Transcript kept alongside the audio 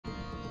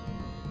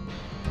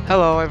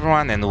Hello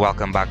everyone and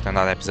welcome back to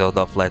another episode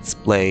of Let's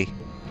Play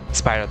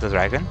Spyro the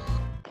Dragon.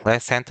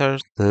 Let's enter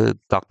the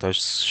Doctor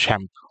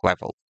Shemp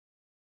level.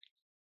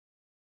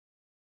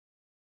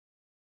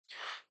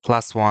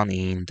 Last one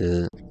in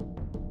the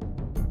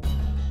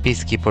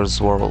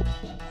Peacekeeper's world.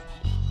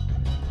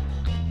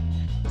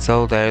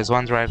 So there's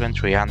one dragon,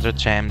 300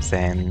 gems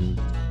and...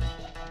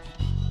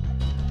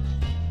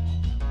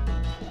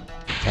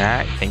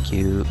 Can I? Thank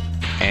you.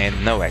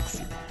 And no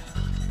exit.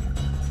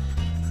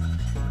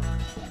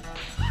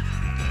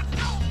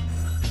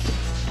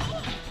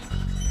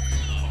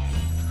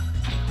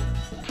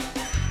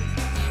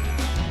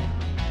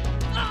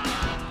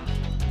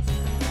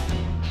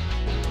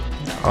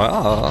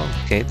 Oh,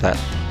 okay,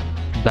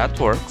 that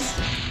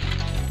works.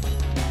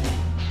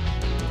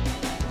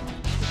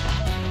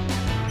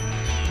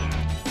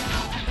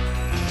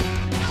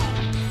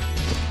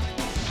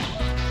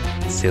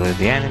 Still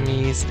the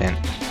enemies, then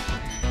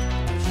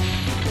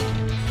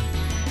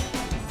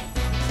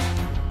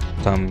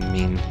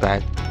coming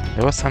back.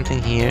 There was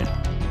something here.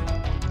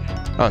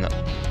 Oh no,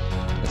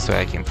 that's where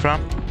I came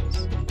from.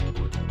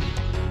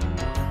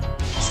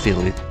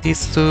 Still with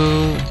these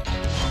two.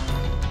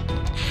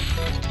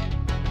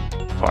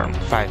 Farm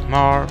 5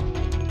 more.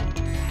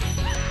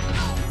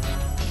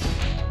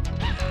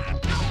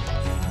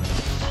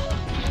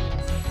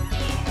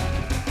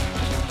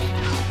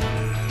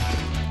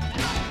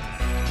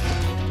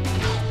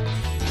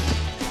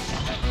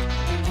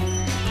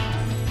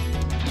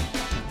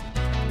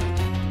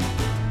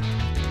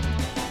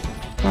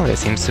 Well, there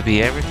seems to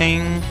be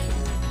everything.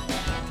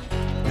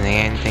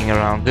 Anything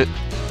around it?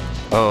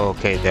 Oh,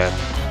 okay,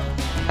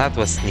 that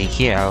was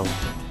sneaky. I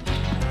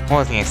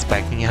wasn't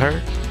expecting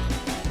her.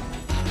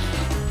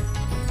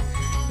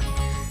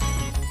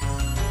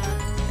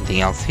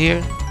 Anything else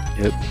here?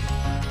 Yep.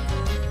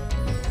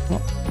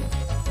 Oh.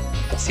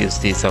 Let's use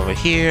this over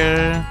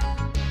here.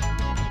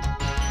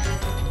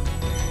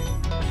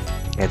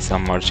 Get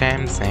some more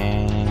gems,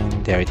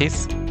 and there it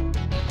is.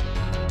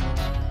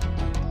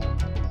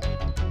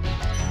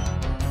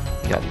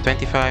 We got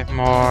 25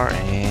 more,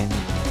 and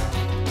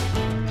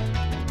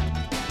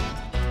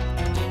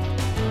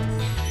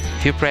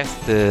if you press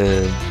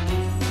the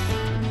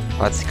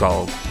what's it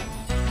called?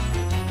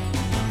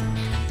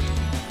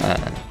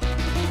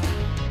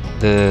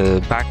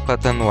 The back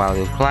button while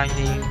you're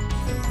climbing,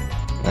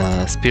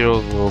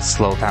 Spyro will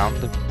slow down.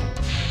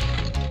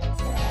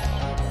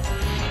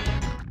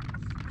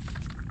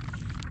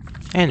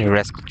 And you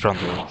rescue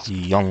Trundle,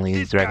 the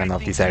only dragon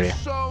of this area.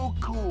 So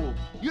cool.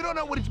 You don't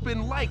know what it's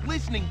been like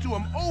listening to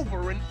him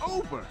over and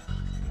over.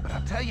 But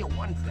I'll tell you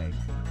one thing.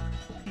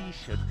 He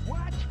should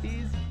watch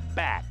his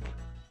back.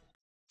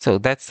 So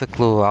that's the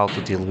clue how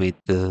to deal with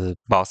the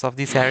boss of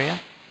this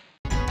area.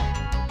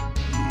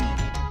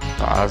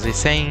 As he's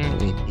saying,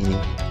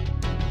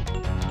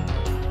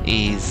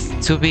 he's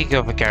too big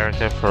of a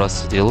character for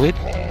us to deal with,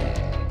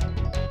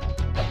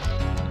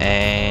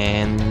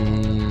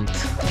 and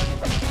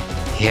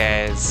he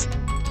has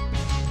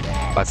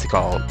what's it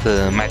called,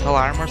 the metal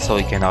armor, so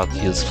we cannot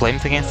use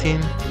flames against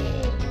him.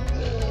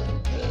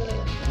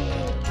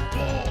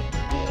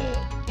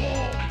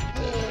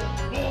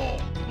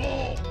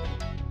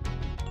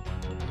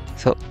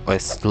 So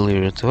let's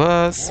deliver it to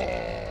us,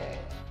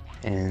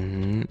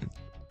 and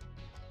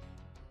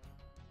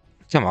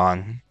come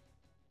on.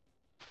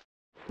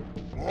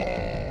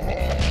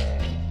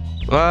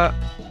 What?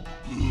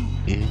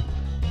 Yeah.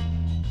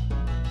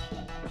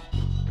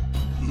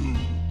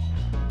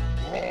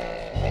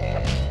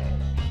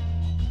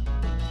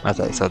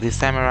 Okay, so this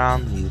time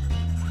around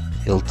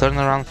he'll turn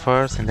around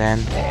first and then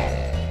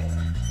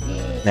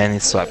he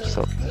swaps.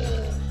 So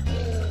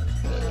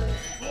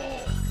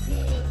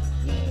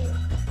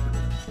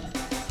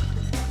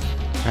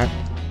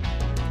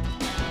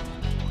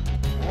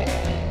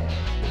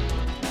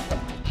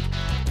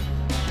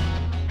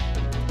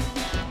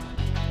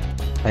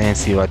I didn't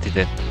see what he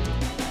did.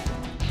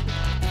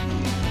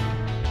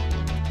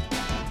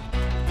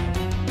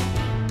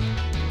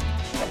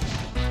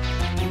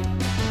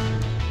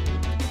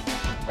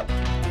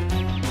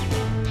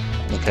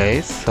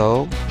 Okay,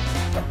 so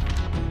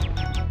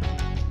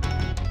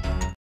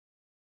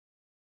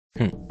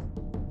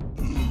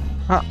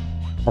oh,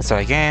 let's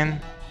try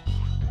again.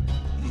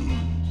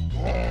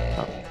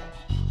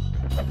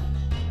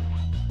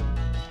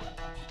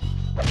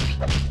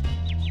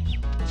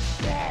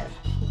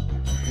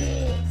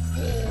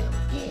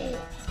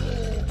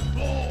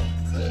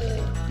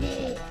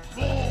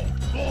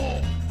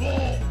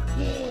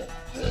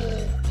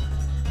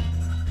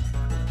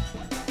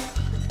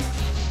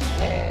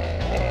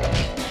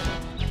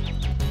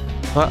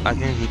 Oh, I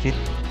didn't hit it.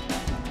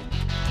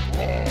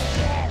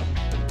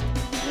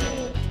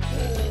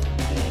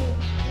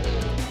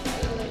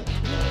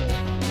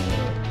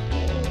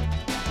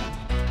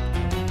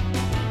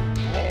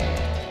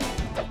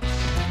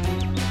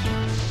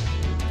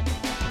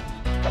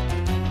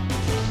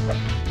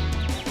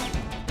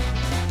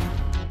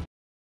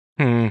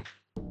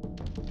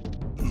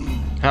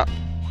 Oh, at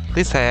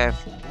least I have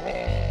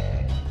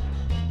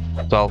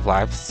 12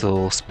 lives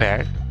to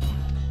spare.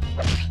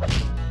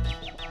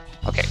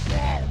 Okay.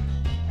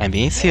 I'm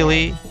being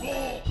silly.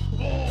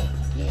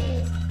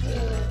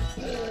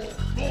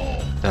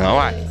 Don't know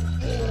why.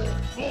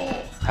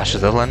 I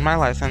should have learned my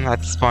lesson at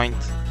this point.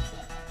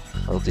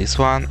 Well, this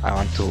one, I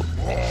want to...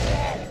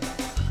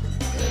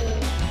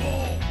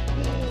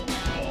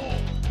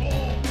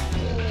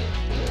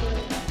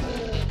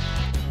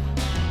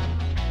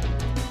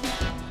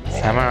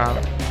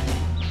 Camera.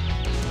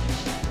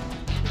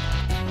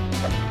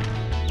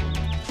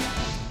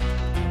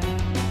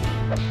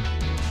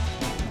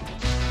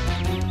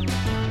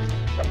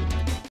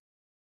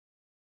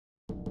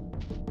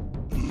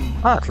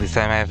 Oh, at least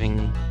I'm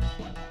having...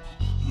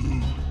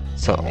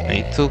 So, I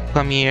need to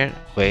come here,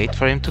 wait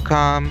for him to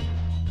come.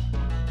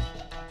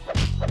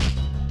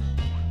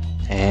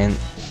 And...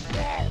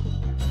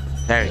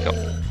 there you go.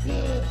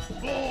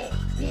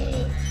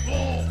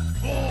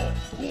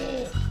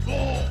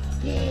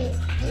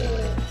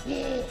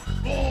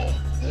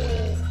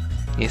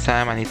 This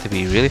time I need to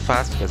be really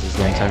fast because he's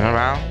going to turn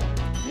around.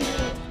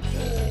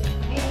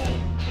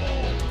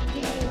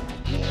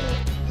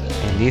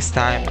 And this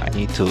time I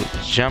need to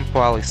jump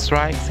while he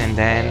strikes and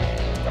then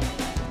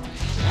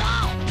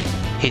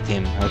hit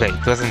him. Okay,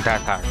 it wasn't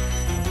that hard.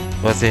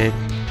 Was it?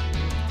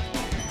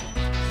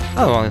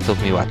 Oh, it only took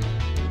me what?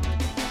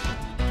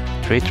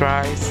 3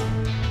 tries?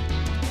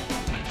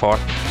 4.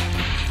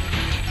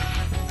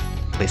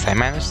 At least I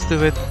managed to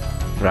do it,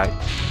 right?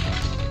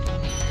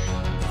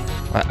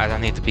 I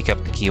don't need to pick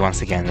up the key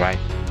once again, right?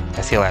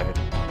 I still have it.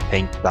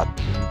 Thank God.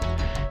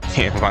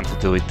 I want to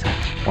do it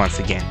once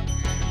again.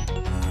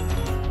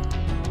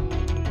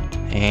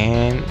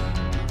 And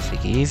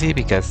take it easy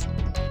because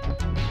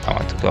I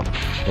want to go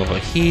over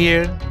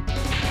here.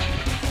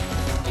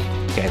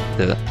 Get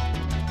the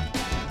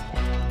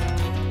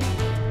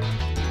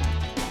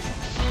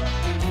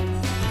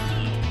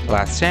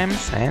last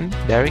gems, and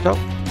there we go.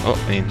 Oh,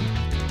 and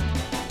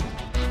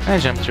I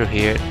jump through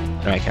here.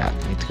 No, I can't.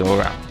 I need to go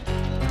around.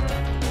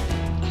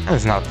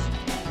 It's not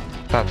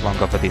that long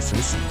of a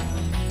distance,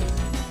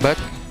 but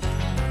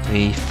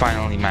we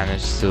finally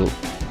managed to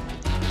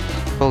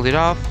pull it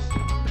off.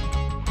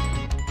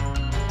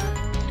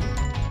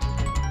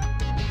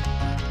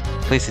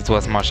 At least it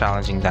was more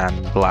challenging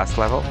than the last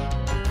level.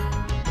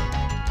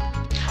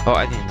 Oh,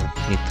 I didn't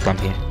need to come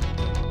here.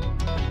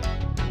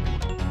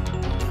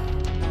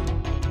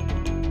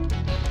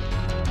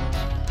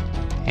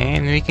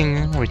 And we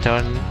can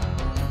return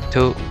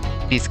to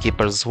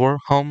Peacekeeper's war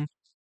home.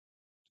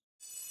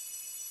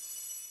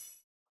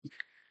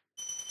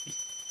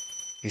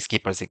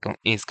 Peacekeeper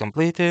is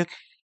completed.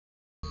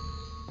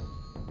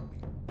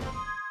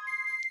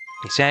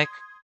 We check.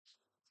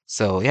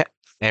 So yeah,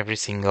 every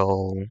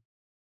single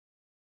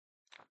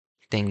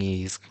thing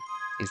is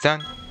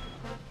done.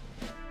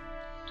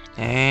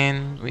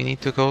 And we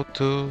need to go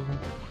to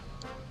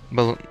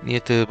near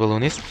the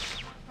balloonist.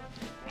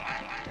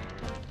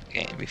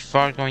 Okay,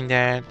 before going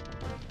there,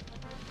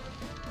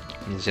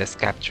 let's just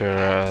capture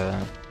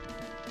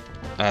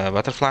a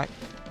butterfly.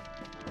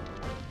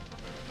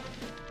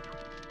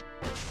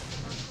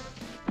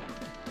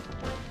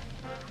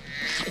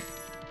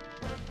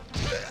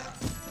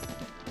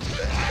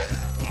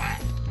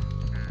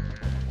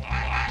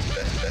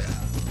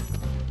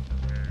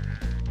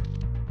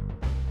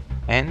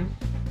 And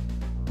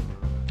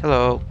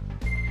hello.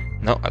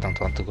 No, I don't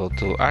want to go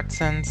to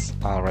Artisans.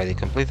 I already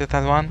completed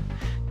that one.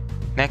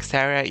 Next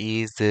area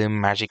is the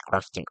Magic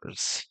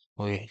Crafters.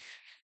 We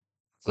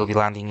will be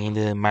landing in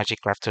the Magic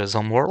Crafters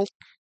home world.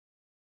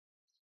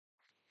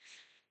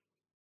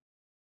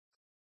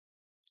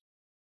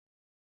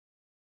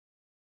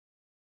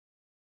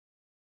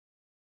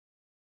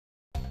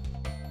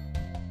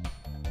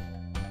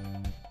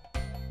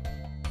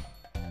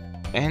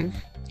 And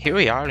here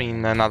we are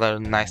in another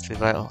nice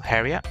little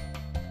area.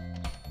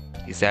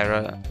 Is there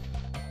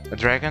a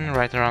dragon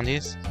right around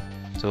this?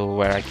 So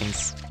where I can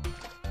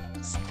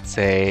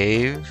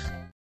save.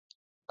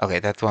 Okay,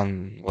 that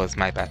one was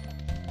my bad.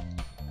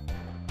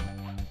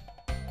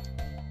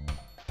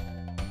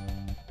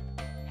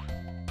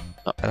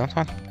 Oh, I don't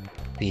want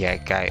the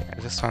egg guy, I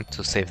just want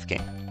to save the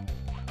game.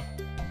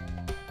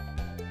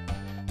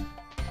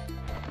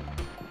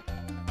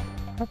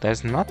 Oh,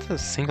 there's not a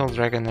single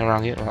dragon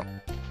around here. Well,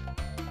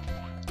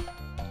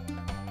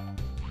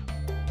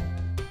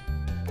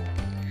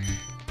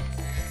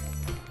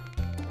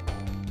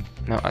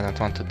 no, I don't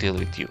want to deal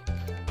with you.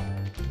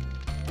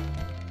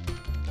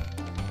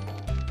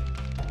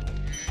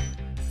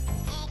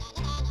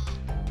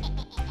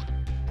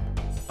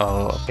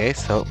 Oh, okay,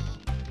 so...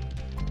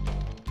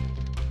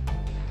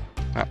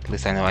 well, at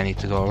least I know I need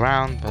to go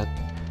around, but...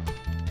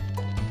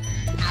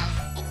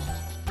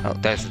 oh,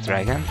 there's a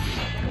dragon.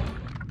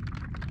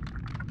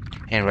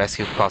 And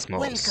rescue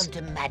Cosmos. Welcome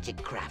to Magic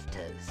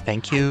Crafters.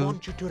 Thank you. I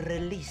want you to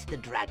release the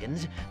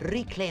dragons,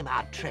 reclaim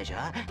our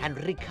treasure,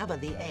 and recover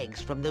the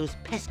eggs from those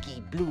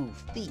pesky blue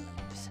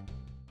thieves.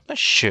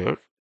 Sure.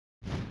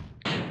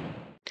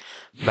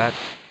 But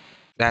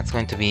that's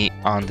going to be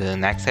on the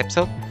next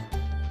episode.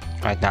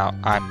 Right now,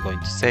 I'm going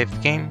to save the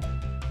game.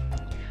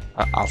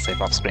 I'll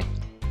save off screen.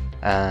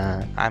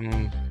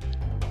 I'm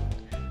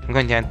I'm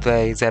going to end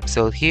today's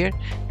episode here.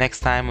 Next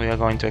time we are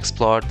going to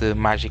explore the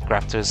Magic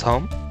Crafter's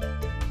home.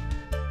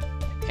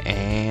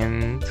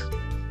 And...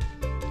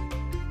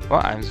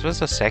 well, I was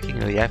just checking,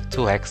 we have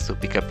 2 eggs to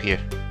pick up here.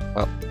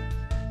 Well,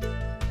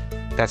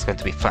 that's going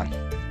to be fun.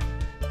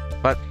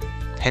 But,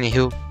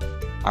 anywho,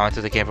 I want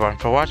to thank everyone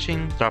for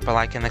watching, drop a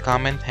like and a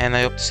comment, and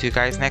I hope to see you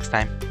guys next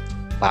time.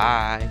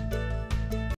 Bye!